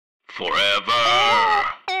Forever.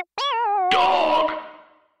 Dog.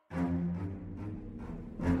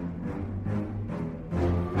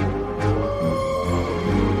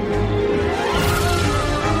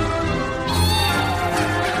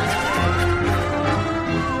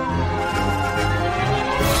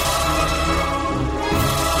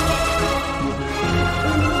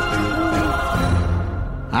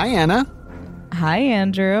 Hi, Anna. Hi,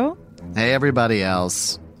 Andrew. Hey, everybody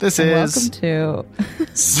else. This Welcome is... to...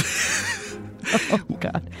 Oh,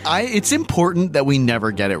 God. It's important that we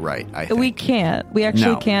never get it right, I think. We can't. We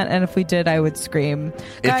actually No. can't. And if we did, I would scream.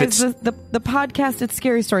 Guys, the podcast, it's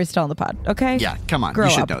Scary Stories to Tell on the Pod, okay? Yeah, come on. Grow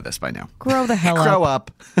You should up. know this by now. Grow the hell Grow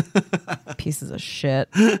up. Pieces of shit.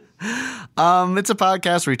 It's a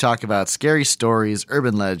podcast where we talk about scary stories,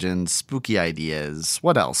 urban legends, spooky ideas.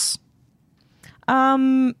 What else?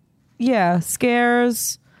 Yeah,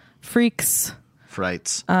 scares, freaks,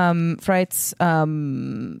 Frights. frights,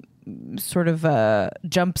 sort of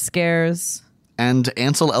jump scares. And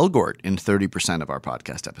Ansel Elgort in 30% of our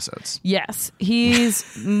podcast episodes. Yes,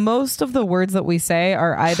 most of the words that we say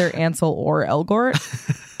are either Ansel or Elgort,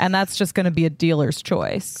 and that's just going to be a dealer's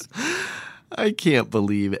choice. I can't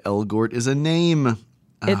believe Elgort is a name.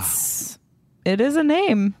 It is a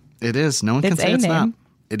name. It is. No one can It's say a it's not. name.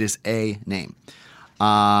 It is a name.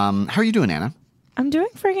 How are you doing, Anna? I'm doing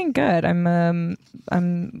freaking good.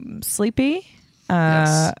 I'm sleepy,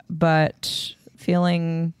 Yes. but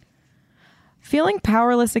feeling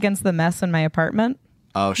powerless against the mess in my apartment.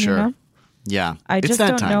 Oh, sure. know? Yeah. I It's just that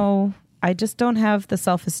don't time. know. I just don't have the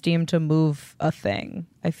self-esteem to move a thing.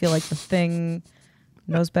 I feel like the thing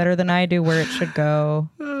knows better than I do where it should go.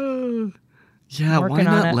 Yeah, why working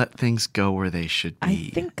on not it. let things go where they should be? I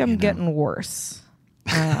think I'm getting worse.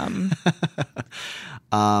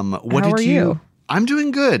 What How did are you? I'm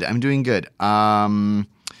doing good.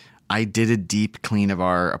 I did a deep clean of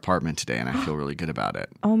our apartment today, and I feel really good about it.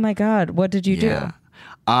 Oh my God. What did you Yeah.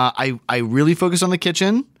 I really focused on the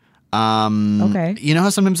kitchen. do? Okay. You know how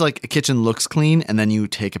sometimes like a kitchen looks clean, and then you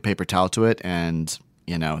take a paper towel to it, and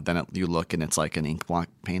then you look, and it's like an ink block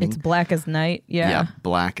painting. It's black as night. Yeah.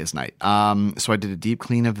 Black as night. So I did a deep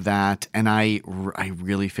clean of that, and I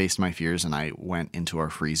really faced my fears, and I went into our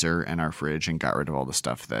freezer and our fridge and got rid of all the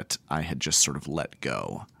stuff that I had just sort of let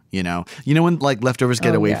go. You know when like leftovers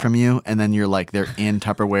get away yeah. from you, and then you're like they're in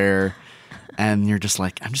Tupperware, and you're just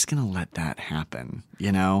like, I'm just gonna let that happen.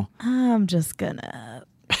 I'm just gonna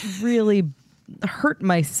really hurt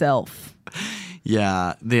myself.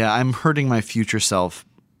 Yeah. I'm hurting my future self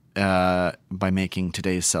by making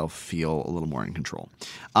today's self feel a little more in control.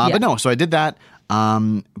 Yeah. But no, so I did that.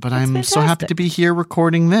 But I'm so happy fantastic. to be here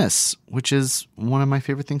recording this, which is one of my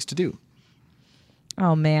favorite things to do.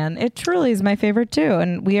 Oh man, it truly is my favorite too.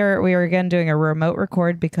 And we are again doing a remote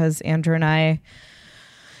record because Andrew and I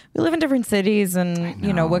we live in different cities, and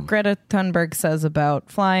know. what Greta Thunberg says about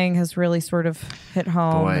flying has really sort of hit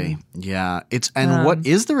home. Boy, and yeah. And what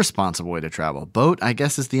is the responsible way to travel? Boat, I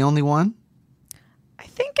guess, is the only one? I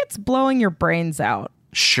think it's blowing your brains out.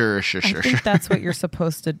 Sure. I think that's what you're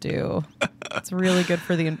supposed to do. It's really good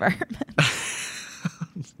for the environment.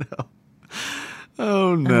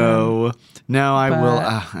 Oh, no. No, I will.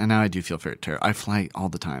 but- Now I do feel very terrible. I fly all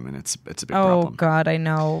the time, and it's a big Oh problem. God, I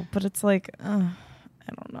know, but it's like, I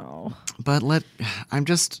don't know. But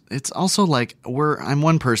it's also like I'm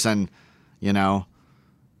one person,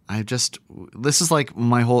 this is like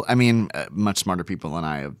my whole, much smarter people than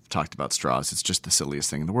I have talked about straws. It's just the silliest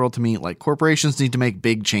thing in the world to me. Like corporations need to make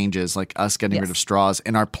big changes, like us getting rid Yes. of straws,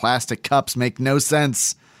 and our plastic cups make no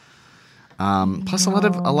sense. Plus a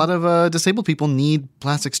lot of disabled people need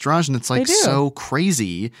plastic straws, and it's like They do. so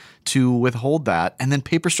crazy to withhold that. And then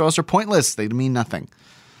paper straws are pointless. They mean nothing.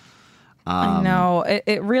 I know.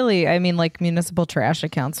 It really, like municipal trash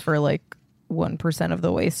accounts for like 1% of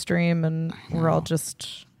the waste stream, and we're all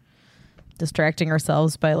just distracting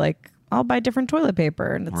ourselves by like, I'll buy different toilet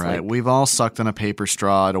paper. And it's Right. like, We've all sucked on a paper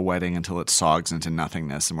straw at a wedding until it sogs into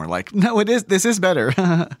nothingness, and we're like, no, this is better.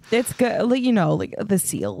 it's good. Like the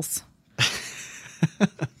seals.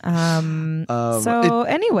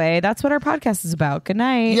 Anyway, that's what our podcast is about. Good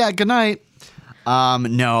night. Yeah, good night.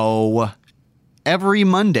 No. Every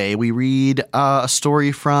Monday, we read a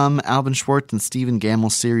story from Alvin Schwartz and Stephen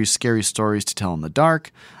Gammell's series, Scary Stories to Tell in the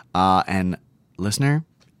Dark. And listener,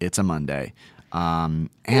 it's a Monday. And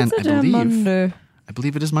It's a I damn Monday.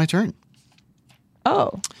 believe it is my turn.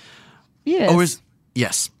 Oh. Yes. Oh,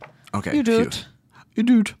 yes. Okay. You do phew. it. You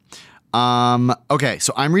do it. Okay,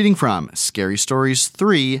 so I'm reading from Scary Stories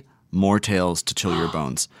 3, More Tales to Chill Your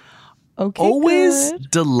Bones. Okay. Always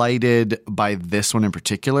good. delighted by this one in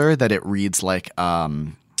particular, that it reads like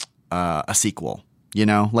a sequel. You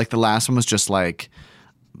know, like the last one was just like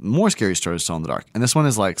more Scary Stories to Tell in the Dark. And this one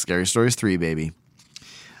is like Scary Stories 3, baby.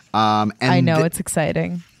 And I know, it's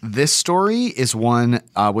exciting. This story is one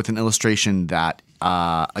with an illustration that,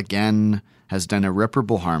 again, has done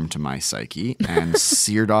irreparable harm to my psyche and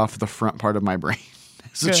seared off the front part of my brain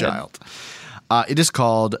as a child. It is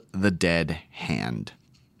called The Dead Hand.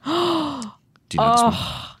 Do you know this one?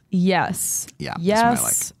 Yes. Yeah. Yes. This one I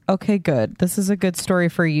like. Okay, good. This is a good story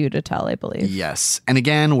for you to tell, I believe. Yes. And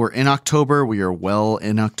again, we're in October. We are well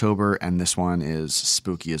in October, and this one is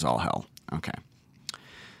spooky as all hell. Okay.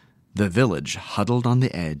 The village huddled on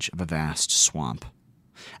the edge of a vast swamp.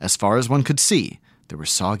 As far as one could see, there were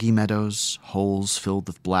soggy meadows, holes filled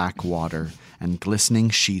with black water, and glistening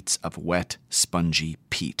sheets of wet, spongy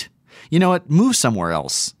peat. You know what? Move somewhere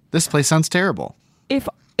else. This place sounds terrible.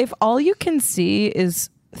 If all you can see is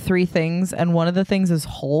 3 things and one of the things is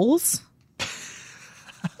holes,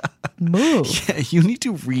 move. Yeah, you need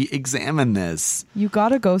to re-examine this. You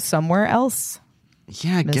gotta go somewhere else.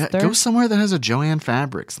 Yeah, go somewhere that has a Joanne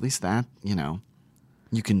Fabrics. At least that, you know,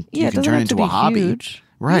 you can it doesn't turn have into to a be hobby. huge.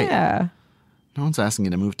 Right. Yeah. No one's asking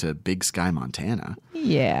you to move to Big Sky, Montana.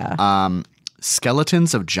 Yeah.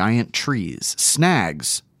 Skeletons of giant trees,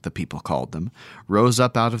 snags, the people called them, rose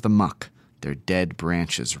up out of the muck, their dead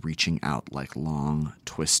branches reaching out like long,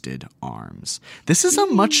 twisted arms. This is a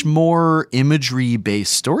much more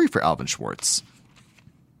imagery-based story for Alvin Schwartz.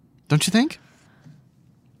 Don't you think?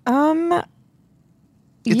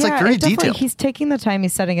 It's like very detailed. He's taking the time.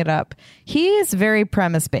 He's setting it up. He is very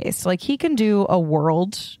premise based. Like he can do a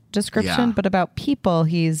world description, but about people,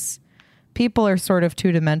 people are sort of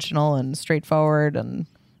 2-dimensional and straightforward, and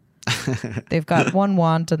they've got one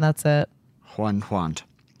want, and that's it. One want.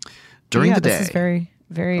 During the day, this is very,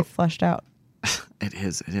 very fleshed out. It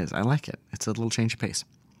is. I like it. It's a little change of pace.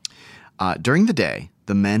 During the day,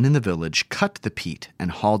 the men in the village cut the peat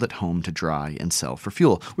and hauled it home to dry and sell for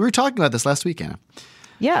fuel. We were talking about this last week, Anna.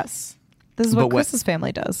 Yes. This is what Chris's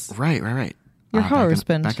family does. Right. Your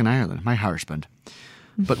husband. Back in Ireland. My husband.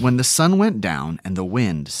 But when the sun went down and the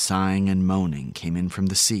wind, sighing and moaning, came in from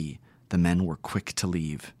the sea, the men were quick to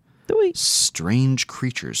leave. Strange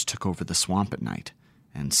creatures took over the swamp at night,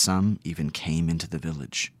 and some even came into the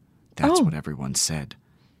village. That's what everyone said.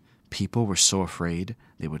 People were so afraid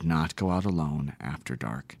they would not go out alone after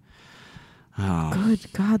dark. Oh.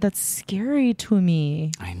 Good God, that's scary to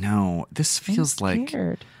me. I know. This feels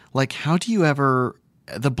like how do you ever...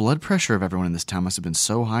 The blood pressure of everyone in this town must have been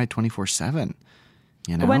so high 24/7.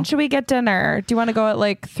 You know? When should we get dinner? Do you want to go at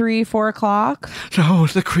like 3-4 o'clock? No,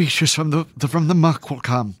 the creatures from the muck will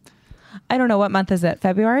come. I don't know. What month is it?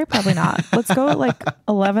 February? Probably not. Let's go at like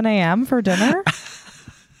 11 a.m. for dinner.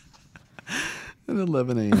 An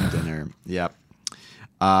 11 a.m. dinner. Yep.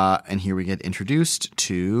 And here we get introduced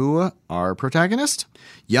to our protagonist.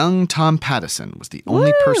 Young Tom Pattison was the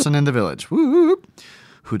only person in the village who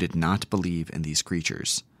did not believe in these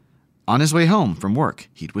creatures. On his way home from work,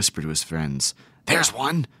 he'd whisper to his friends, "There's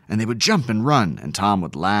one!" And they would jump and run, and Tom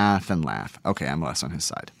would laugh and laugh. Okay, I'm less on his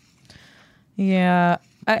side. Yeah.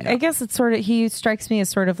 I guess it's sort of, he strikes me as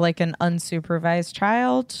sort of like an unsupervised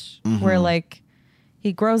child, where like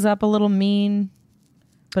he grows up a little mean,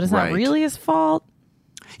 but it's not really his fault.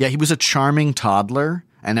 Yeah, he was a charming toddler,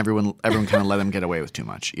 and everyone kind of let him get away with too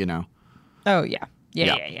much, you know? Oh, yeah.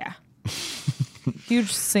 Yeah.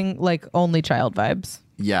 Huge only child vibes.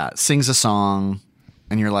 Yeah, sings a song,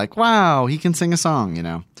 and you're like, wow, he can sing a song, you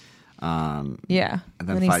know? Yeah. And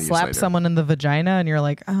then he 5 years slaps later. someone in the vagina, and you're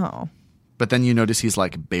like, oh. But then you notice he's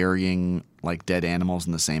like burying like dead animals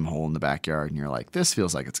in the same hole in the backyard, and you're like, this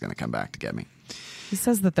feels like it's going to come back to get me. He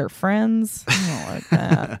says that they're friends. I don't like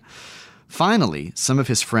that. Finally, some of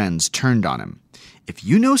his friends turned on him. If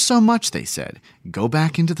you know so much, they said, go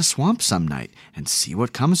back into the swamp some night and see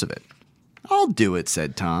what comes of it. I'll do it,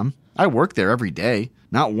 said Tom. I work there every day.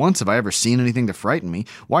 Not once have I ever seen anything to frighten me.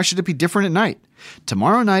 Why should it be different at night?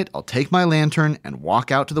 Tomorrow night, I'll take my lantern and walk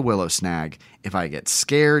out to the willow snag. If I get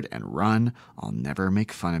scared and run, I'll never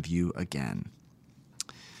make fun of you again.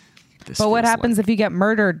 But what happens if you get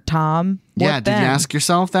murdered, Tom? Yeah, did you ask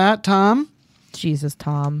yourself that, Tom? Jesus,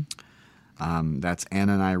 Tom. That's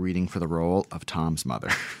Anna and I reading for the role of Tom's mother.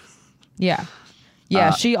 Yeah.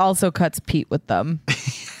 Yeah, she also cuts Pete with them.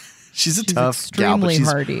 She's tough gal, but she's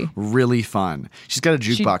hardy. Really fun. She's got a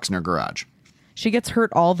jukebox in her garage. She gets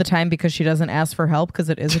hurt all the time because she doesn't ask for help because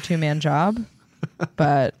it is a 2-man job.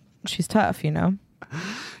 But she's tough, you know?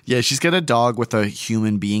 Yeah, she's got a dog with a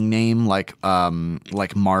human being name like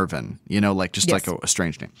Marvin, you know, like just like a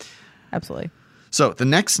strange name. Absolutely. So the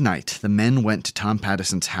next night, the men went to Tom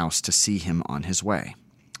Pattison's house to see him on his way.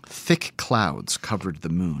 Thick clouds covered the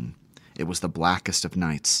moon. It was the blackest of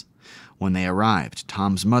nights. When they arrived,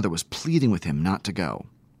 Tom's mother was pleading with him not to go.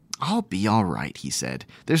 "I'll be all right," he said.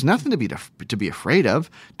 "There's nothing to be afraid of.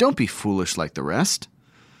 Don't be foolish like the rest."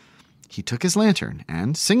 He took his lantern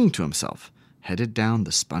and, singing to himself, headed down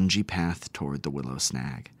the spongy path toward the willow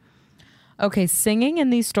snag. Okay, singing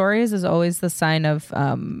in these stories is always the sign of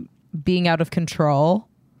being out of control.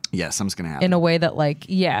 Yeah, something's going to happen. In a way that, like,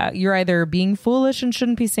 yeah, you're either being foolish and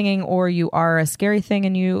shouldn't be singing, or you are a scary thing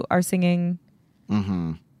and you are singing.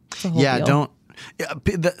 Mm-hmm. Yeah, deal.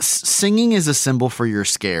 Singing is a symbol for you're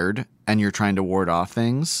scared and you're trying to ward off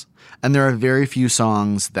things. And there are very few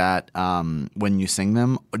songs that, when you sing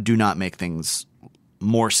them, do not make things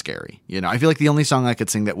more scary. You know, I feel like the only song I could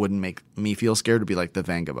sing that wouldn't make me feel scared would be like the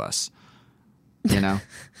Vangabus. You know?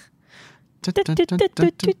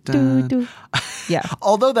 Yeah.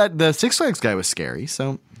 Although the Six Flags guy was scary,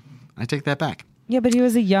 so I take that back. Yeah, but he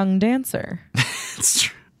was a young dancer. It's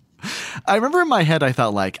true. I remember in my head I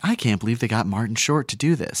thought, like, I can't believe they got Martin Short to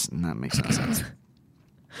do this. And that makes no sense.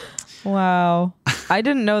 Wow. I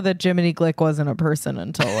didn't know that Jiminy Glick wasn't a person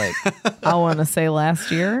until, like, I want to say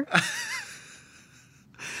last year.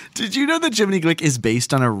 Did you know that Jiminy Glick is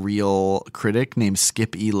based on a real critic named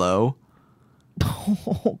Skip E. Lowe?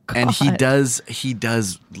 Oh, God. And he does,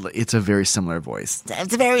 it's a very similar voice.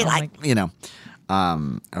 It's very okay.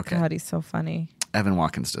 God, he's so funny. Evan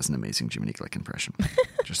Watkins does an amazing Jiminy Glick impression.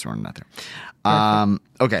 Just throwing it out there.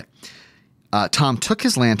 Okay. Tom took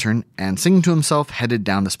his lantern and, singing to himself, headed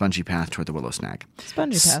down the spongy path toward the willow snag.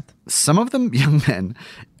 Spongy path. Some of the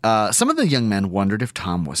young men wondered if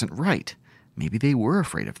Tom wasn't right. Maybe they were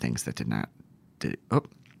afraid of things that did not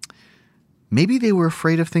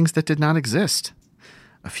exist.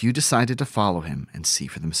 A few decided to follow him and see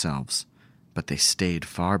for themselves, but they stayed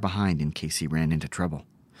far behind in case he ran into trouble.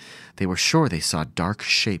 They were sure they saw dark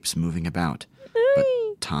shapes moving about, but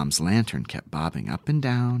Tom's lantern kept bobbing up and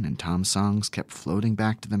down, and Tom's songs kept floating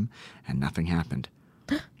back to them, and nothing happened.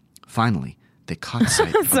 Finally, they caught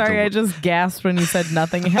sight of Sorry, I just gasped when you said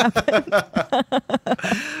nothing happened.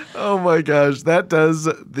 Oh my gosh,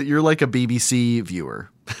 you're like a BBC viewer.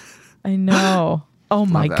 I know. Oh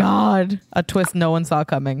my God. A twist no one saw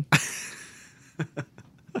coming.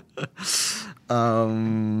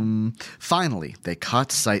 Finally, they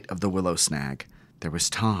caught sight of the willow snag. There was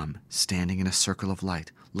Tom standing in a circle of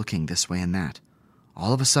light, looking this way and that.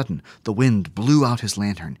 All of a sudden, the wind blew out his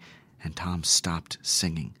lantern, and Tom stopped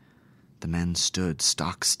singing. The men stood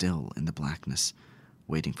stock still in the blackness,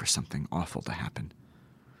 waiting for something awful to happen.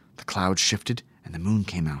 The clouds shifted, and the moon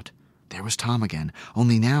came out. There was Tom again,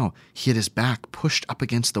 only now he had his back pushed up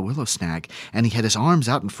against the willow snag, and he had his arms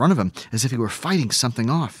out in front of him as if he were fighting something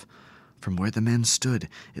off. From where the men stood,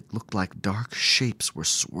 it looked like dark shapes were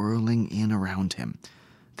swirling in around him.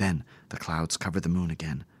 Then the clouds covered the moon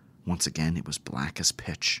again. Once again, it was black as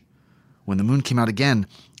pitch. When the moon came out again,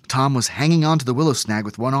 Tom was hanging onto the willow snag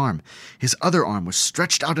with one arm. His other arm was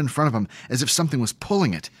stretched out in front of him as if something was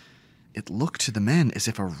pulling it. It looked to the men as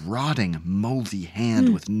if a rotting, moldy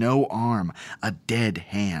hand with no arm, a dead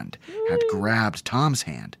hand, had grabbed Tom's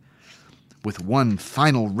hand. With one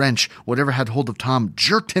final wrench, whatever had hold of Tom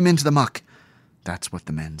jerked him into the muck. That's what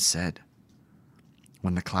the men said.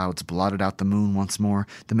 When the clouds blotted out the moon once more,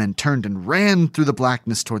 the men turned and ran through the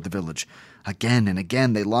blackness toward the village. Again and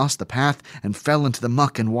again they lost the path and fell into the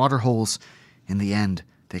muck and water holes. In the end,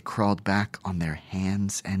 they crawled back on their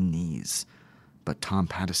hands and knees. But Tom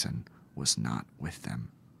Pattison was not with them.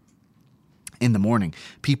 In the morning,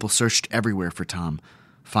 people searched everywhere for Tom.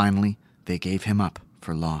 Finally, they gave him up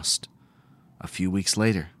for lost. A few weeks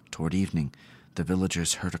later, toward evening, the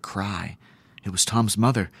villagers heard a cry. It was Tom's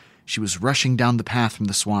mother. She was rushing down the path from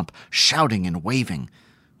the swamp, shouting and waving.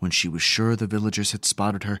 When she was sure the villagers had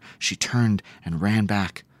spotted her, she turned and ran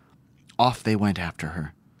back. Off they went after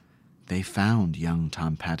her. They found young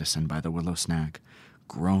Tom Pattison by the willow snag,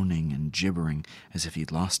 groaning and gibbering as if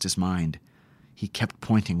he'd lost his mind. He kept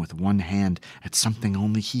pointing with one hand at something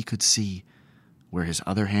only he could see. Where his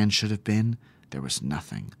other hand should have been, there was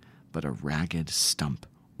nothing but a ragged stump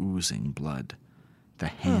oozing blood. The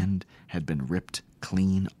hand had been ripped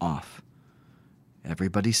clean off.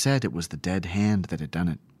 Everybody said it was the dead hand that had done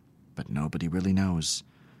it, but nobody really knows.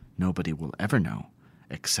 Nobody will ever know,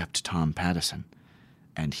 except Tom Pattison,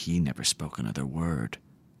 and he never spoke another word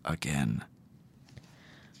again.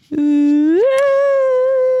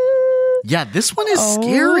 Yeah, this one is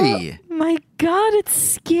scary. My God, it's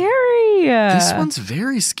scary. This one's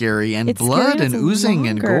very scary, and it's blood scary and oozing longer.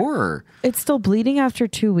 and gore. It's still bleeding after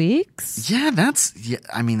 2 weeks? Yeah, that's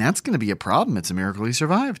going to be a problem. It's a miracle he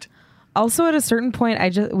survived. Also, at a certain point,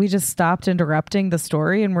 we just stopped interrupting the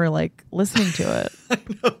story and we're like listening to it. I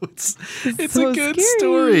know it's so a good scary.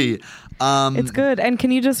 story. It's good. And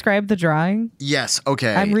can you describe the drawing? Yes.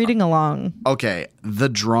 Okay. I'm reading along. Okay. The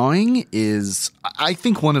drawing is, I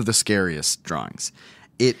think, one of the scariest drawings.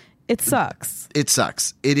 It sucks. It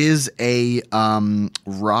sucks. It is a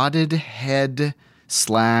rotted head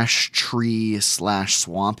 / tree /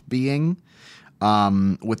 swamp being.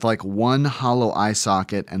 With like one hollow eye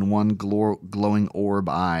socket and one glowing orb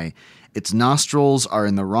eye. Its nostrils are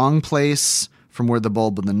in the wrong place from where the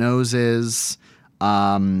bulb of the nose is.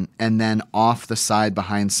 And then off the side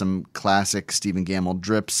behind some classic Stephen Gamble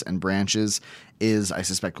drips and branches is, I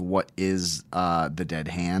suspect, what is the dead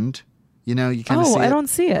hand. You know, you kind of see it. I don't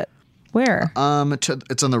see it. Where?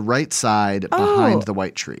 It's on the right side behind the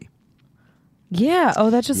white tree. Yeah. Oh,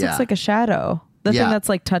 that just looks like a shadow. The thing that's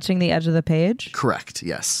like touching the edge of the page? Correct,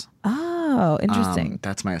 yes. Oh, interesting.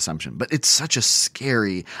 That's my assumption. But it's such a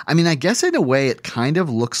scary... I mean, I guess in a way it kind of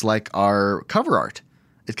looks like our cover art.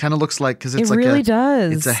 It kind of looks like... because it's it like really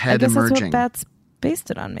does. It's a head I guess emerging. That's what Bats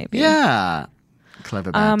based it on, maybe. Yeah.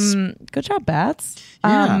 Clever Bats. Good job, Bats.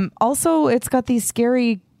 Yeah. Also, it's got these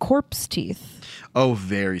scary corpse teeth. Oh,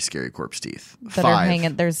 very scary corpse teeth. That are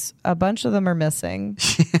hanging. There's a bunch of them are missing.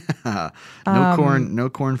 No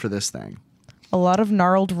corn for this thing. A lot of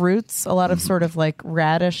gnarled roots, a lot of sort of like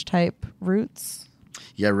radish type roots.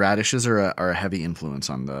 Yeah, radishes are a heavy influence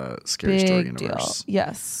on the Scary Story Big universe. deal.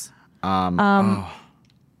 Yes. And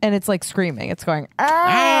it's like screaming. It's going,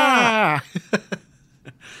 ah!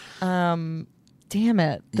 Damn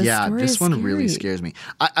it. This one really scares me.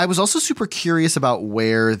 I was also super curious about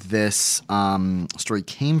where this story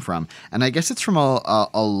came from. And I guess it's from a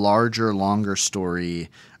larger, longer story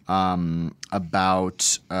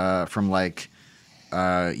about from like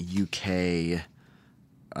UK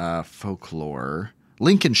folklore.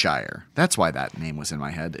 Lincolnshire. That's why that name was in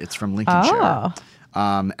my head. It's from Lincolnshire. Oh.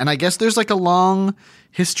 And I guess there's like a long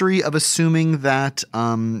history of assuming that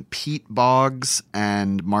peat bogs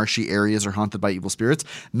and marshy areas are haunted by evil spirits.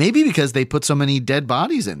 Maybe because they put so many dead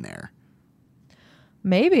bodies in there.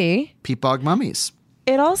 Maybe. Peat bog mummies.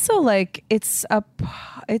 It also like it's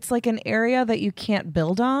like an area that you can't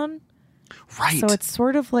build on. Right. So it's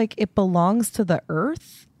sort of like it belongs to the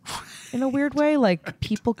earth in a weird way. Like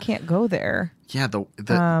people can't go there. Yeah,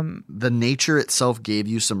 the nature itself gave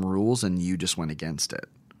you some rules and you just went against it.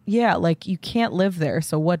 Yeah, like you can't live there.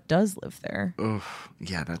 So what does live there? Ugh,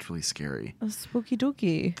 yeah, that's really scary. Spooky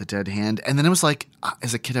dooky. The dead hand. And then it was like,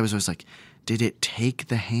 as a kid, I was always like, did it take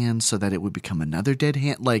the hand so that it would become another dead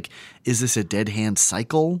hand? Like, is this a dead hand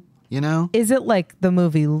cycle? You know? Is it like the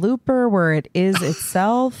movie Looper where it is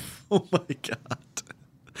itself? Oh my God.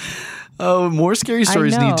 Oh, more scary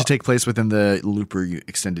stories need to take place within the Looper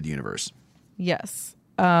extended universe. Yes.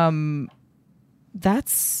 That's...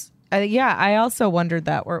 I also wondered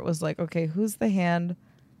that where it was like, okay, who's the hand?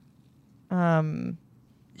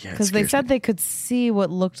 Because they said they could see what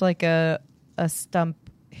looked like a stump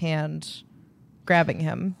hand grabbing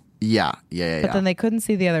him. Yeah. But then they couldn't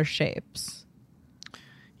see the other shapes.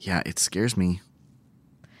 Yeah, it scares me.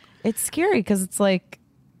 It's scary because it's like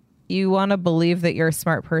you want to believe that you're a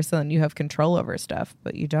smart person and you have control over stuff,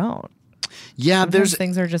 but you don't. Yeah, sometimes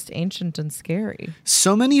things are just ancient and scary.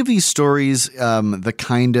 So many of these stories, the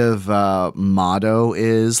kind of motto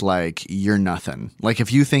is like, you're nothing. Like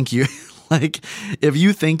if you think you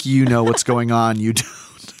know what's going on, you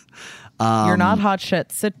don't. You're not hot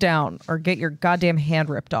shit. Sit down or get your goddamn hand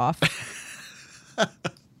ripped off.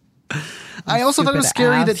 I also thought it was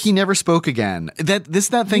scary that he never spoke again.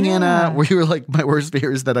 That thing, Anna, where you were like, my worst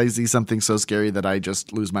fear is that I see something so scary that I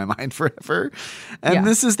just lose my mind forever. And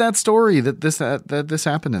this is that story that this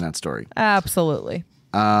happened in that story. Absolutely.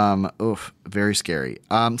 Very scary.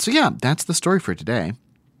 So yeah, that's the story for today.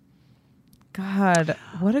 God,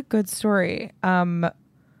 what a good story.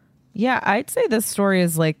 Yeah, I'd say this story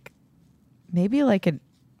is like maybe like an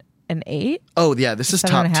 8. Oh yeah, this is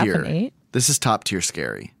top tier. An 8. This is top tier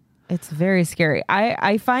scary. It's very scary.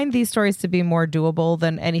 I find these stories to be more doable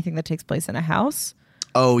than anything that takes place in a house.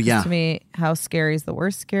 Oh, yeah. To me, house scary is the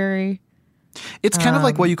worst scary. It's kind of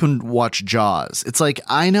like why you can watch Jaws. It's like,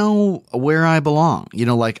 I know where I belong. You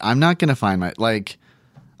know, like, I'm not going to find I'm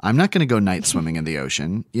not going to go night swimming in the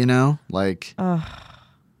ocean, you know? Like.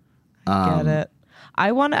 Get it.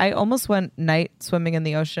 I almost went night swimming in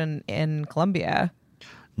the ocean in Colombia.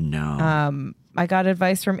 No. I got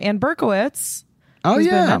advice from Ann Berkowitz. Oh, who's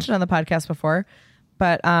yeah. been mentioned on the podcast before.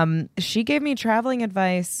 But she gave me traveling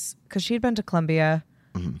advice because she'd been to Colombia.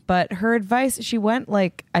 Mm-hmm. But her advice, she went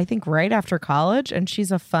like, I think right after college. And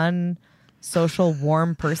she's a fun social,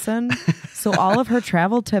 warm person. So all of her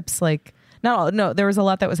travel tips, like, no, there was a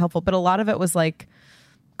lot that was helpful, but a lot of it was like,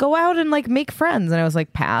 go out and like make friends. And I was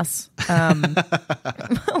like, pass.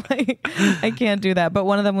 Like, I can't do that. But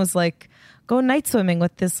one of them was like, go night swimming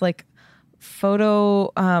with this like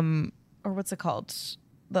photo, or what's it called?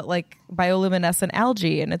 That like bioluminescent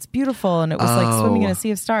algae, and it's beautiful. And it was like swimming in a sea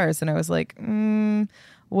of stars. And I was like,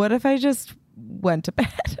 what if I just went to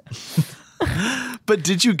bed? But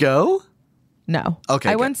did you go? No. Okay.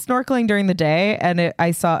 I good. went snorkeling during the day, and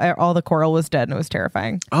I saw all the coral was dead, and it was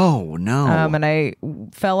terrifying. Oh no. And I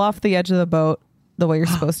fell off the edge of the boat the way you're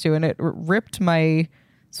supposed to, and it ripped my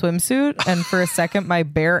swimsuit. And for a second, my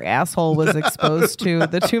bare asshole was exposed to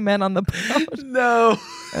the two men on the boat. No.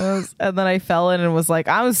 And then I fell in and was like,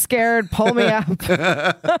 I'm scared. Pull me up.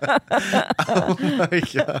 Oh my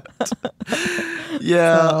god.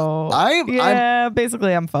 Yeah. So,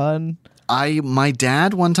 basically, I'm fun. My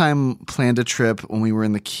dad one time planned a trip when we were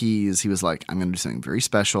in the Keys. He was like, I'm going to do something very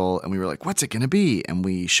special. And we were like, what's it going to be? And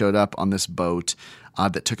we showed up on this boat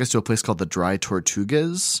that took us to a place called the Dry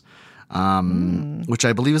Tortugas, which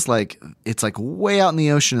I believe is like, it's like way out in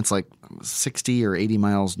the ocean. It's like 60 or 80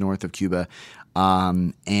 miles north of Cuba.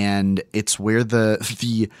 And it's where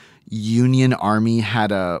the Union Army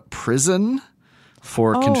had a prison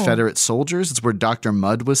for Confederate soldiers. It's where Dr.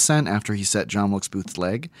 Mudd was sent after he set John Wilkes Booth's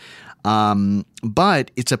leg.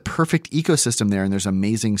 But it's a perfect ecosystem there, and there's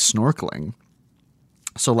amazing snorkeling.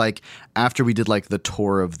 So like after we did like the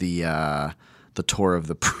tour of the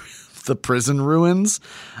prison ruins,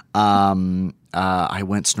 I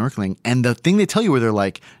went snorkeling, and the thing they tell you where they're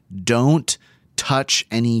like, don't touch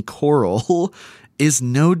any coral is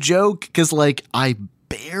no joke. 'Cause like I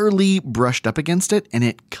barely brushed up against it, and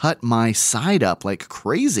it cut my side up like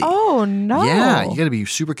crazy. Oh no. Yeah, you got to be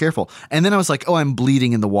super careful. And then I was like, oh, I'm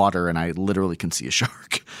bleeding in the water, and I literally can see a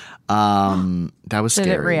shark. That was scary.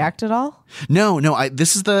 Did it react at all? No. At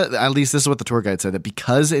least this is what the tour guide said, that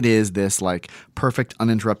because it is this like perfect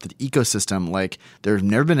uninterrupted ecosystem, like there's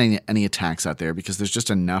never been any attacks out there because there's just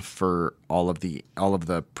enough for all of the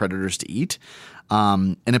predators to eat.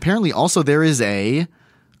 And apparently also there is a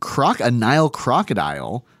Nile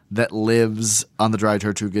crocodile that lives on the Dry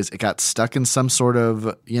Tortugas. It got stuck in some sort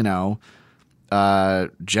of,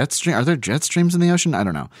 jet stream. Are there jet streams in the ocean? I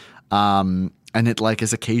don't know. And it like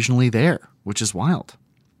is occasionally there, which is wild.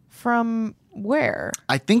 From where?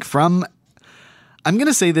 I think I'm going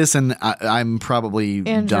to say this, and I'm probably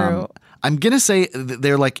Andrew. dumb. I'm going to say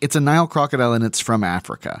they're like, it's a Nile crocodile and it's from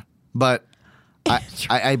Africa, but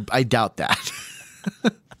I doubt that.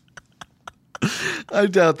 I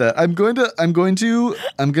doubt that. I'm going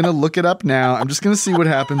to look it up now. I'm just going to see what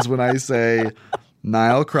happens when I say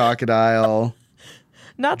Nile crocodile.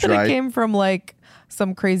 Not that it came from like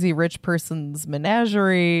some crazy rich person's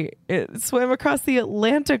menagerie. It swam across the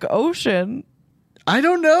Atlantic Ocean. I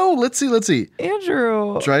don't know. Let's see.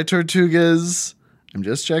 Andrew. Dry Tortugas. I'm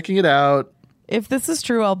just checking it out. If this is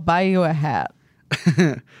true, I'll buy you a hat.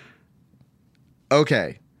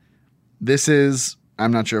 Okay. This is,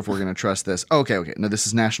 I'm not sure if we're going to trust this. Okay. No, this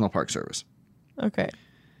is National Park Service. Okay.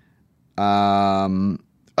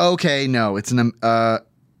 Okay, no, it's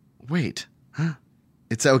wait.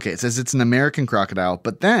 It's okay. It says it's an American crocodile,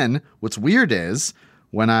 but then what's weird is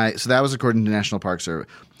so that was according to National Park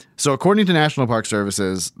Service. So according to National Park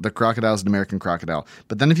Services, the crocodile is an American crocodile.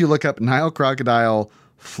 But then if you look up Nile crocodile,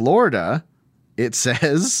 Florida, it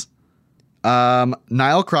says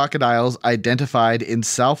Nile crocodiles identified in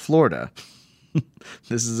South Florida.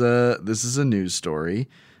 This is a news story.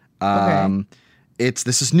 Okay.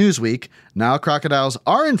 This is Newsweek. Nile crocodiles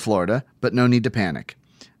are in Florida, but no need to panic.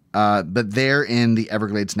 But they're in the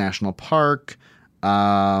Everglades National Park,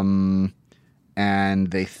 and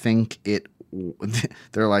they think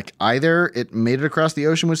they're like either it made it across the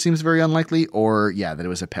ocean, which seems very unlikely, or that it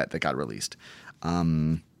was a pet that got released.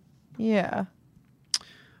 Yeah.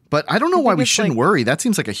 But I don't know why we shouldn't like, worry. That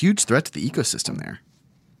seems like a huge threat to the ecosystem there.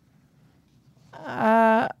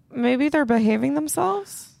 Maybe they're behaving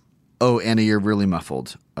themselves. Oh, Anna, you're really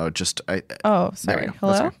muffled. Oh, sorry. There we go.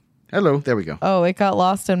 Hello? Hello, there we go. Oh, it got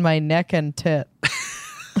lost in my neck and tit.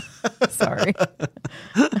 Sorry.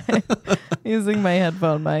 Using my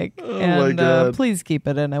headphone mic. My God. Please keep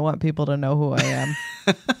it in. I want people to know who I am.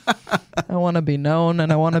 I want to be known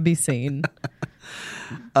and I want to be seen.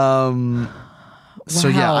 So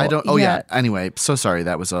yeah, I don't. Oh yeah. Yeah. Anyway, so sorry.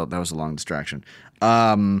 That was a long distraction.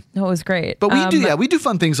 No, it was great. But we do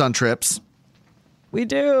fun things on trips. We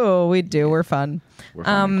do. We're fun. We're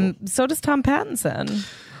fun and cool. So does Tom Pattinson,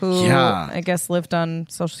 who I guess lived on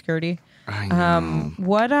Social Security. I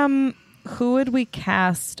know. Who would we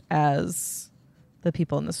cast as the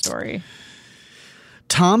people in the story.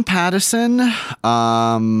 Tom Pattison.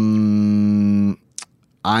 I'm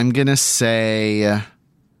gonna say.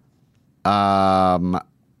 Tom.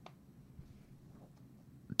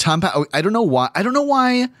 I don't know why. I don't know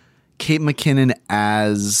why Kate McKinnon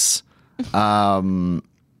as Justin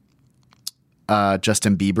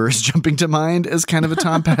Bieber is jumping to mind as kind of a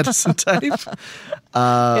Tom Pattison type.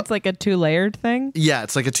 It's like a 2-layered thing. Yeah,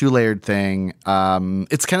 it's like a 2-layered thing.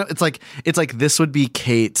 It's like this would be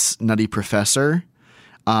Kate's Nutty Professor,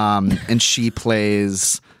 and she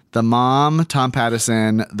plays the mom, Tom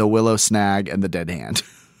Pattison, the Willow Snag, and the Dead Hand.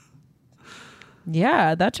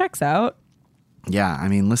 Yeah, that checks out. Yeah, I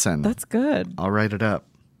mean, listen, That's good. I'll write it up.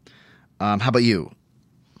 How about you?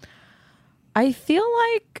 I feel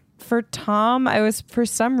like for Tom, I was for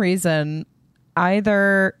some reason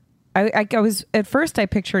either I was at first I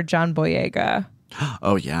pictured John Boyega.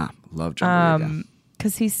 Oh yeah, love John Boyega.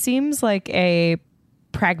 Because he seems like a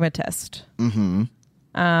pragmatist. Mm-hmm.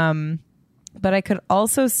 But I could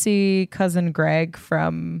also see Cousin Greg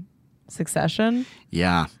from Succession.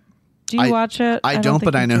 Yeah. Do you watch it? I don't,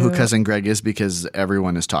 but I know who do. Cousin Greg is because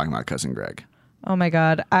everyone is talking about Cousin Greg. Oh my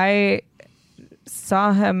God. I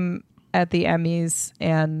saw him at the Emmys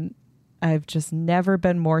and I've just never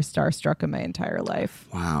been more starstruck in my entire life.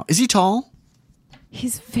 Wow. Is he tall?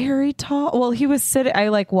 He's very tall. Well, he was sitting, I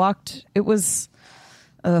like walked, it was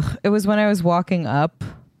when I was walking up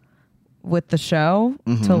with the show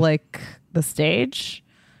to like the stage.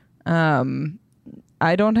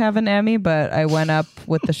 I don't have an Emmy, but I went up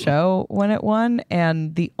with the show when it won,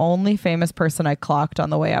 and the only famous person I clocked on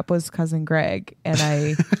the way up was Cousin Greg, and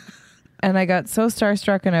I got so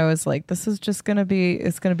starstruck, and I was like, "This is just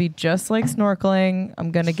it's gonna be just like snorkeling. I'm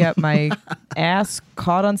gonna get my ass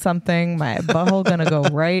caught on something, my butthole gonna go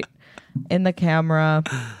right in the camera,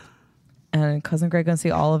 and Cousin Greg gonna see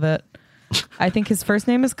all of it." I think his first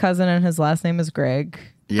name is Cousin and his last name is Greg.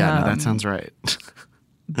 Yeah, no, that sounds right.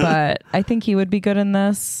 But I think he would be good in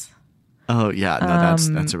this. Oh yeah, no,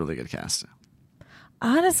 that's a really good cast.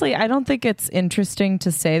 Honestly, I don't think it's interesting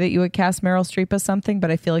to say that you would cast Meryl Streep as something, but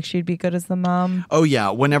I feel like she'd be good as the mom. Oh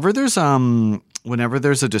yeah, whenever there's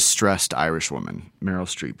a distressed Irish woman, Meryl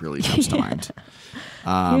Streep really jumps to mind.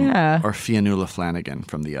 Yeah. Or Fionnuala Flanagan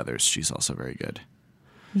from The Others, she's also very good.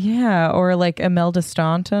 Yeah, or like Imelda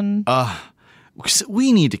Staunton.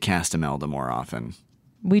 We need to cast Imelda more often.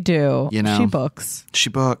 We do. You know, She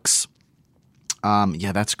books.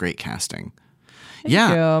 Yeah, that's great casting.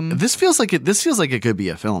 This feels like it could be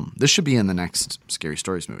a film. This should be in the next Scary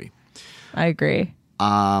Stories movie. I agree.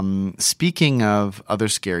 Speaking of other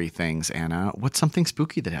scary things, Anna, what's something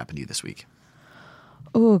spooky that happened to you this week?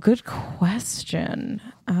 Oh, good question.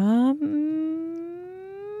 Let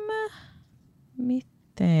me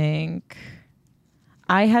think.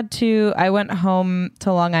 I went home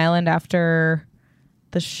to Long Island after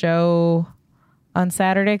the show on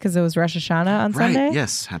Saturday because it was Rosh Hashanah on Sunday.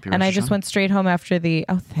 Yes, happy Rosh Hashanah. And I just went straight home after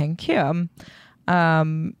thank you.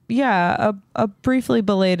 A briefly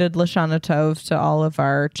belated Lashana Tov to all of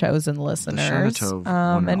our chosen listeners. Lashana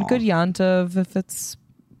Tov, and good Yantov if it's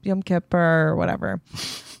Yom Kippur or whatever.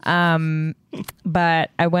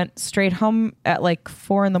 But I went straight home at like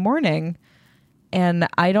 4 a.m. and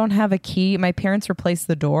I don't have a key. My parents replaced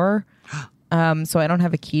the door. So I don't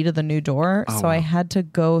have a key to the new door. Oh, so I had to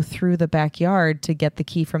go through the backyard to get the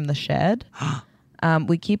key from the shed.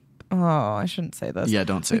 We keep, I shouldn't say this. Yeah,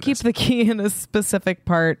 don't say this. We keep the key in a specific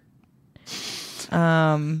part. Fuck,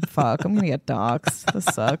 I'm going to get doxxed. This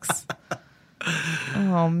sucks.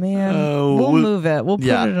 Oh man. We'll move it. We'll put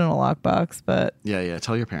it in a lockbox, but. Yeah.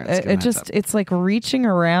 Tell your parents. It's like reaching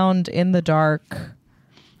around in the dark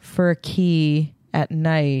for a key at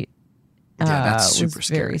night. Yeah, that's super was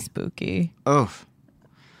scary. Very spooky. Oh.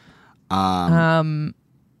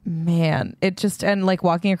 Man, it just, and like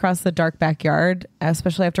walking across the dark backyard,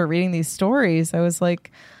 especially after reading these stories, I was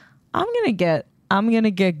like, I'm gonna get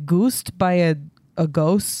goosed by a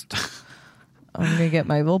ghost. I'm gonna get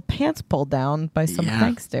my little pants pulled down by some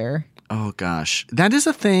prankster. Oh gosh, that is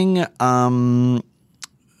a thing.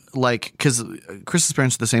 Like, because Chris's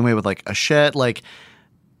parents are the same way with like a shed. Like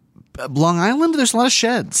Long Island, there's a lot of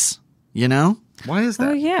sheds. You know, why is that?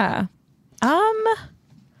 Oh yeah.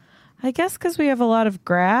 I guess because we have a lot of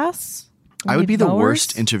grass. I would be the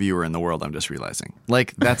worst interviewer in the world. I'm just realizing.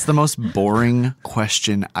 Like, that's the most boring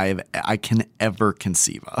question I can ever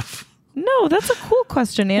conceive of. No, that's a cool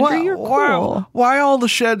question, Andrew. You're cool. Why all the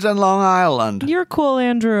sheds on Long Island? You're cool,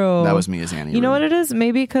 Andrew. That was me as Annie. You know what it is?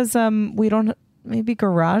 Maybe because we don't. Maybe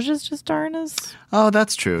garages just aren't as. Oh,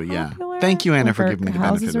 that's true. Yeah. Popular. Thank you, Anna, Like for giving me the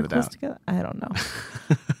benefit of the doubt. Together. I don't know.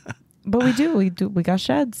 But we do. We got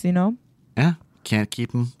sheds. You know. Yeah. Can't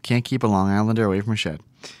keep a Long Islander away from a shed.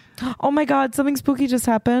 Oh my God, something spooky just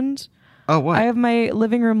happened. Oh, what? I have my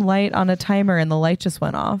living room light on a timer and the light just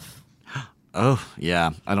went off. Oh,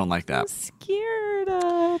 yeah. I don't like that. I'm scared.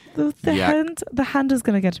 The hand is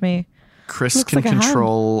going to get me. Chris can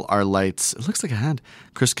control our lights. It looks like a hand.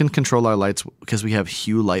 Chris can control our lights because we have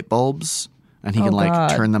Hue light bulbs, and he can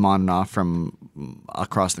turn them on and off from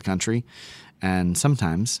across the country. And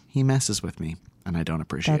sometimes he messes with me, and I don't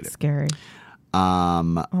appreciate it. That's scary.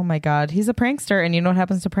 Oh my God, he's a prankster, and you know what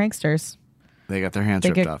happens to pranksters? They got their hands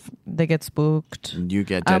ripped off. They get spooked. You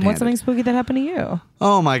get dead-handed. What's something spooky that happened to you?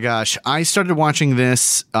 Oh my gosh, I started watching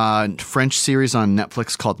this French series on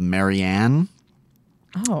Netflix called Marianne.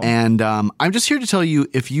 Oh. And I'm just here to tell you,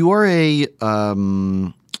 if you are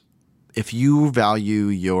if you value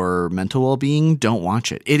your mental well-being, don't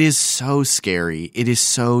watch it. It is so scary. It is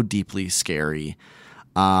so deeply scary.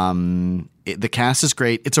 The cast is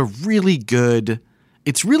great. It's really good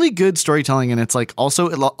storytelling, and it's like also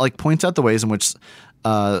it like points out the ways in which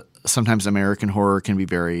sometimes American horror can be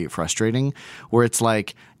very frustrating, where it's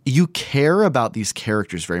like you care about these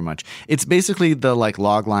characters very much. It's basically the like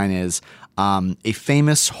log line is a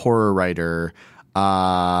famous horror writer.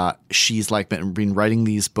 She's like been writing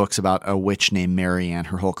these books about a witch named Marianne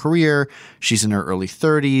her whole career. She's in her early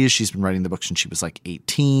 30s. She's been writing the books since she was like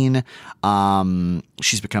 18.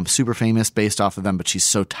 She's become super famous based off of them, but she's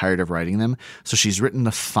so tired of writing them. So she's written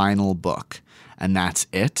the final book, and that's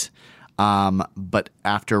it. But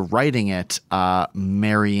after writing it,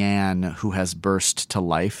 Marianne, who has burst to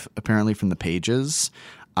life apparently from the pages,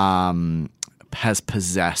 has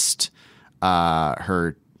possessed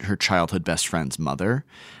her childhood best friend's mother,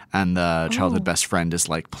 and the childhood best friend is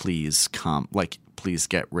like, please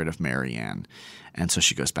get rid of Marianne. And so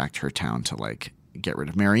she goes back to her town to like get rid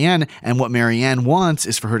of Marianne. And what Marianne wants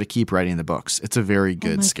is for her to keep writing the books. It's a very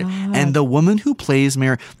good scare. And the woman who plays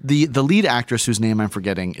the lead actress, whose name I'm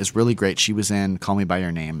forgetting, is really great. She was in Call Me by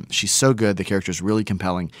Your Name. She's so good. The character is really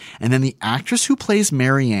compelling. And then the actress who plays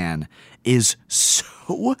Marianne is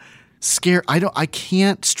so scare. I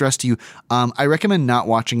can't stress to you. I recommend not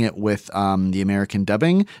watching it with the American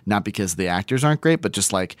dubbing, not because the actors aren't great, but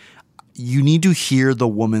just like you need to hear the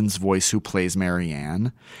woman's voice who plays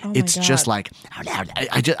Marianne. It's just like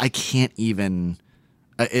I can't even.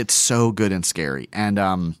 It's so good and scary.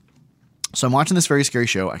 And so I'm watching this very scary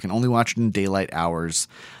show. I can only watch it in daylight hours.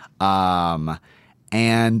 And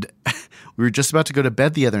we were just about to go to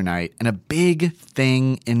bed the other night, and a big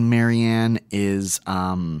thing in Marianne is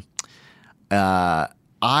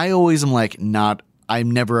I always am like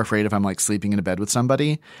I'm never afraid if I'm like sleeping in a bed with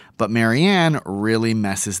somebody, but Marianne really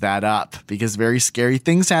messes that up because very scary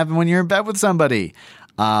things happen when you're in bed with somebody.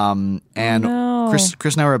 Chris and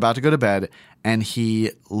I were about to go to bed, and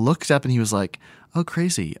he looked up and he was like, "Oh,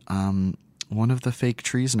 crazy. One of the fake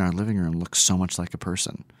trees in our living room looks so much like a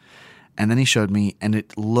person." And then he showed me, and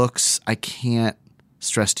it looks, I can't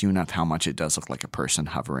stress to you enough how much it does look like a person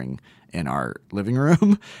hovering in our living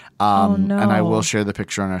room. And I will share the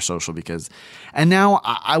picture on our social and now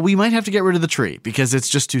we might have to get rid of the tree because it's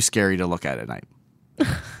just too scary to look at at night.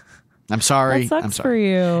 I'm sorry. That sucks I'm sorry. for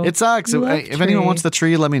you. It sucks. If anyone wants the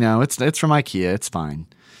tree, let me know. It's from IKEA. It's fine.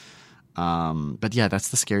 But yeah, that's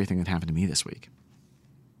the scary thing that happened to me this week.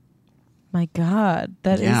 My God,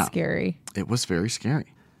 that is scary. It was very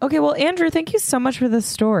scary. Okay, well, Andrew, thank you so much for this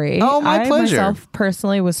story. Oh, my pleasure. I myself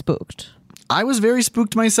personally was spooked. I was very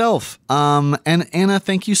spooked myself. And Anna,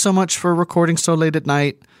 thank you so much for recording so late at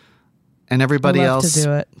night. And everybody else, to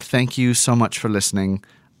do it. Thank you so much for listening.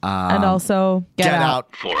 And also, get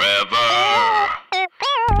out. Forever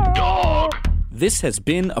Dog. This has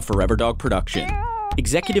been a Forever Dog production.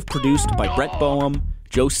 Executive produced by Brett Boehm,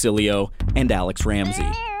 Joe Cilio, and Alex Ramsey.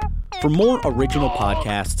 For more original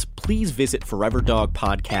podcasts, please visit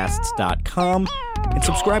foreverdogpodcasts.com and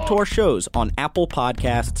subscribe to our shows on Apple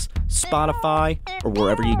Podcasts, Spotify, or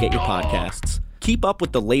wherever you get your podcasts. Keep up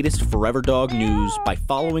with the latest Forever Dog news by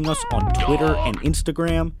following us on Twitter and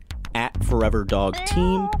Instagram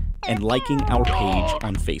 @ForeverDogTeam and liking our page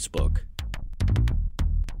on Facebook.